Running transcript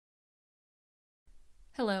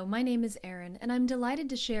Hello, my name is Erin, and I'm delighted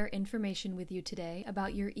to share information with you today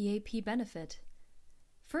about your EAP benefit.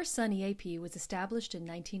 First Son EAP was established in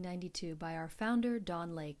 1992 by our founder,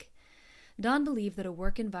 Don Lake. Don believed that a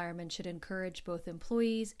work environment should encourage both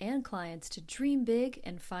employees and clients to dream big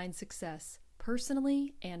and find success,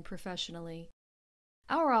 personally and professionally.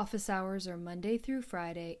 Our office hours are Monday through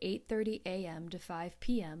Friday, 8:30 a.m. to 5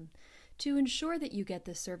 p.m., To ensure that you get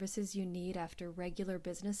the services you need after regular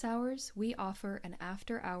business hours, we offer an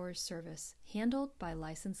after-hours service handled by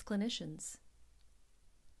licensed clinicians.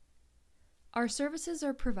 Our services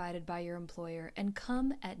are provided by your employer and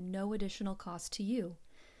come at no additional cost to you.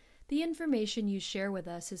 The information you share with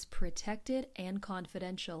us is protected and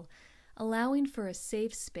confidential, allowing for a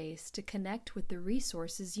safe space to connect with the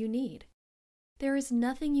resources you need. There is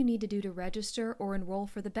nothing you need to do to register or enroll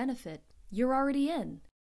for the benefit. You're already in.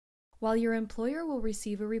 While your employer will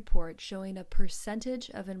receive a report showing a percentage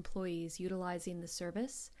of employees utilizing the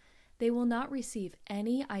service, they will not receive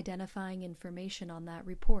any identifying information on that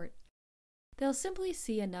report. They'll simply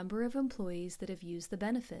see a number of employees that have used the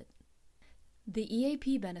benefit. The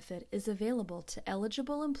EAP benefit is available to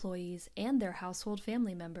eligible employees and their household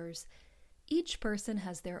family members. Each person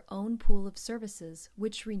has their own pool of services,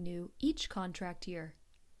 which renew each contract year.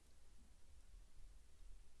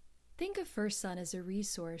 Think of First Son as a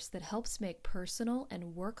resource that helps make personal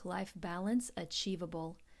and work-life balance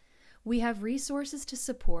achievable. We have resources to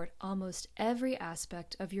support almost every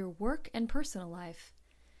aspect of your work and personal life.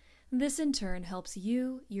 This in turn helps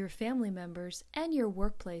you, your family members, and your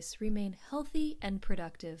workplace remain healthy and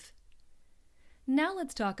productive. Now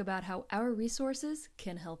let's talk about how our resources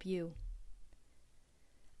can help you.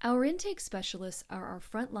 Our intake specialists are our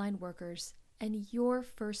frontline workers and your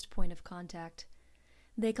first point of contact.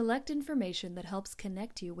 They collect information that helps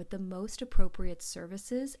connect you with the most appropriate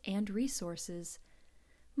services and resources.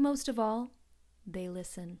 Most of all, they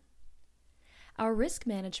listen. Our risk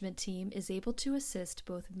management team is able to assist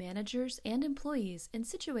both managers and employees in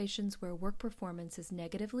situations where work performance is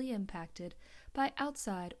negatively impacted by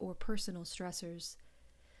outside or personal stressors.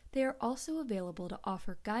 They are also available to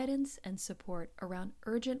offer guidance and support around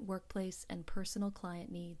urgent workplace and personal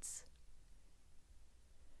client needs.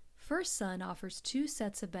 First Son offers two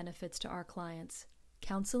sets of benefits to our clients: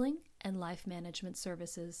 counseling and life management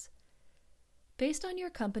services. Based on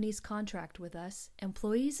your company's contract with us,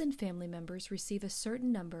 employees and family members receive a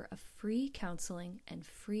certain number of free counseling and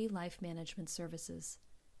free life management services.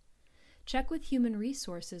 Check with Human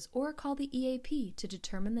Resources or call the EAP to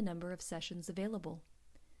determine the number of sessions available.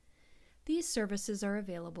 These services are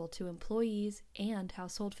available to employees and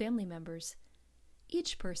household family members.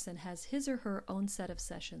 Each person has his or her own set of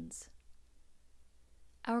sessions.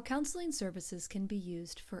 Our counseling services can be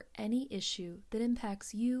used for any issue that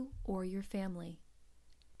impacts you or your family.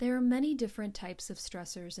 There are many different types of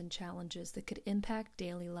stressors and challenges that could impact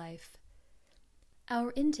daily life.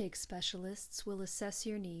 Our intake specialists will assess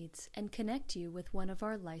your needs and connect you with one of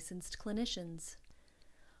our licensed clinicians.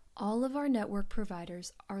 All of our network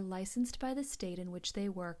providers are licensed by the state in which they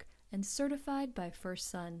work and certified by First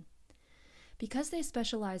Son. Because they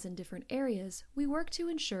specialize in different areas, we work to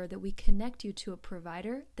ensure that we connect you to a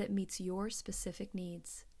provider that meets your specific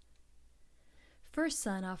needs. First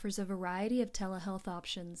Son offers a variety of telehealth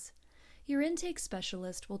options. Your intake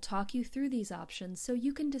specialist will talk you through these options so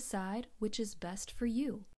you can decide which is best for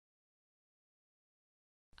you.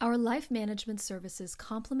 Our life management services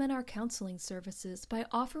complement our counseling services by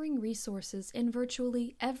offering resources in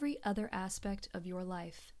virtually every other aspect of your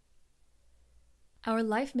life. Our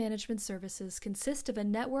life management services consist of a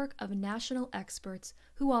network of national experts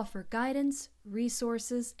who offer guidance,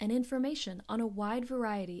 resources, and information on a wide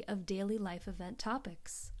variety of daily life event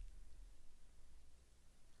topics.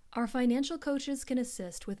 Our financial coaches can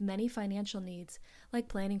assist with many financial needs, like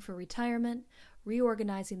planning for retirement,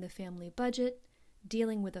 reorganizing the family budget,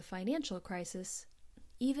 dealing with a financial crisis,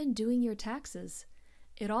 even doing your taxes.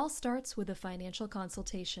 It all starts with a financial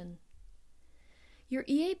consultation. Your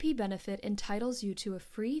EAP benefit entitles you to a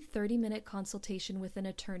free 30-minute consultation with an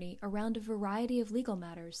attorney around a variety of legal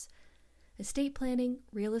matters: estate planning,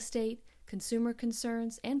 real estate, consumer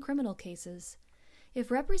concerns, and criminal cases. If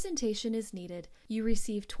representation is needed, you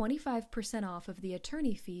receive 25% off of the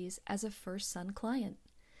attorney fees as a First Son client.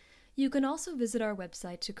 You can also visit our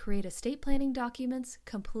website to create estate planning documents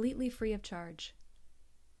completely free of charge.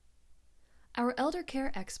 Our elder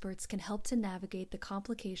care experts can help to navigate the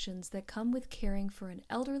complications that come with caring for an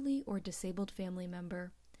elderly or disabled family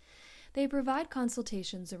member. They provide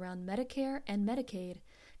consultations around Medicare and Medicaid,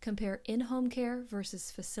 compare in-home care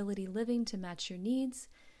versus facility living to match your needs,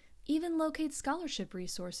 even locate scholarship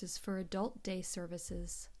resources for adult day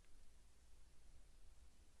services.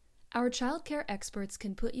 Our childcare experts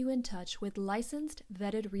can put you in touch with licensed,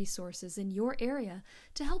 vetted resources in your area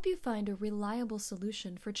to help you find a reliable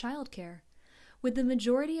solution for childcare. With the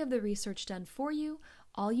majority of the research done for you,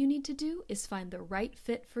 all you need to do is find the right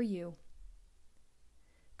fit for you.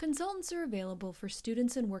 Consultants are available for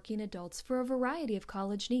students and working adults for a variety of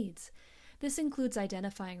college needs. This includes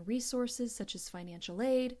identifying resources such as financial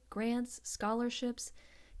aid, grants, scholarships,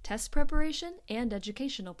 test preparation, and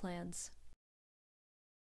educational plans.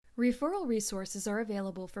 Referral resources are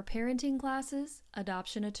available for parenting classes,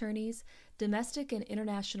 adoption attorneys, domestic and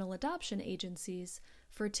international adoption agencies,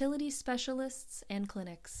 fertility specialists, and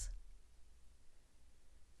clinics.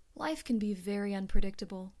 Life can be very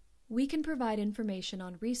unpredictable. We can provide information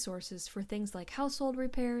on resources for things like household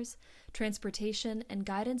repairs, transportation, and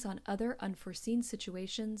guidance on other unforeseen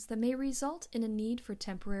situations that may result in a need for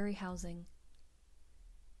temporary housing.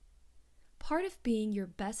 Part of being your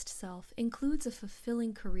best self includes a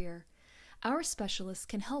fulfilling career. Our specialists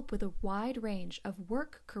can help with a wide range of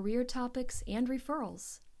work, career topics, and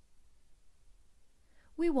referrals.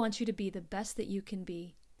 We want you to be the best that you can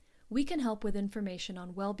be. We can help with information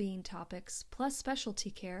on well-being topics, plus specialty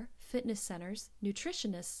care, fitness centers,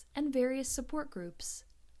 nutritionists, and various support groups.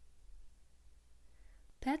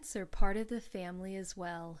 Pets are part of the family as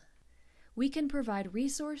well. We can provide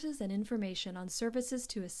resources and information on services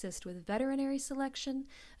to assist with veterinary selection,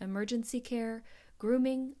 emergency care,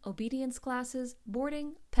 grooming, obedience classes,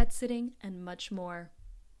 boarding, pet sitting, and much more.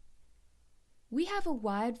 We have a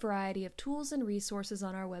wide variety of tools and resources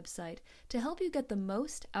on our website to help you get the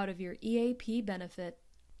most out of your EAP benefit.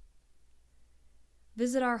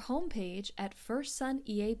 Visit our homepage at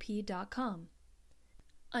firstsoneap.com.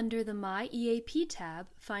 Under the My EAP tab,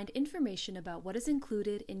 find information about what is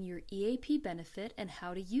included in your EAP benefit and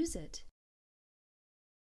how to use it.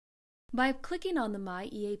 By clicking on the My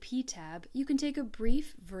EAP tab, you can take a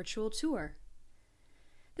brief virtual tour.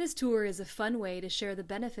 This tour is a fun way to share the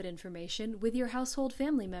benefit information with your household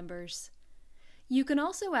family members. You can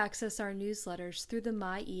also access our newsletters through the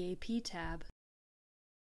My EAP tab.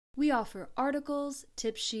 We offer articles,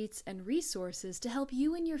 tip sheets, and resources to help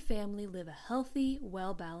you and your family live a healthy,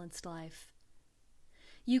 well-balanced life.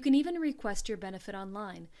 You can even request your benefit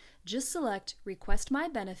online. Just select Request My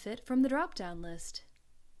Benefit from the drop-down list.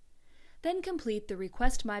 Then complete the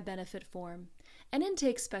Request My Benefit form. An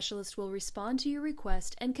intake specialist will respond to your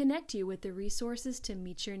request and connect you with the resources to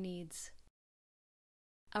meet your needs.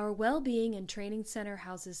 Our Wellbeing and Training Center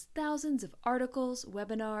houses thousands of articles,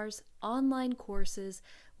 webinars, online courses,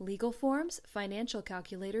 legal forms, financial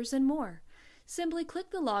calculators, and more. Simply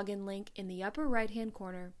click the login link in the upper right-hand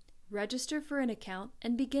corner, register for an account,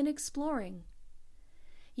 and begin exploring.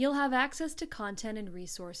 You'll have access to content and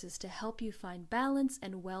resources to help you find balance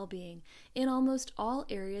and well-being in almost all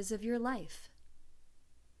areas of your life.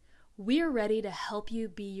 We're ready to help you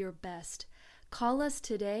be your best. Call us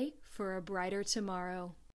today for a brighter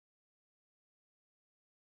tomorrow.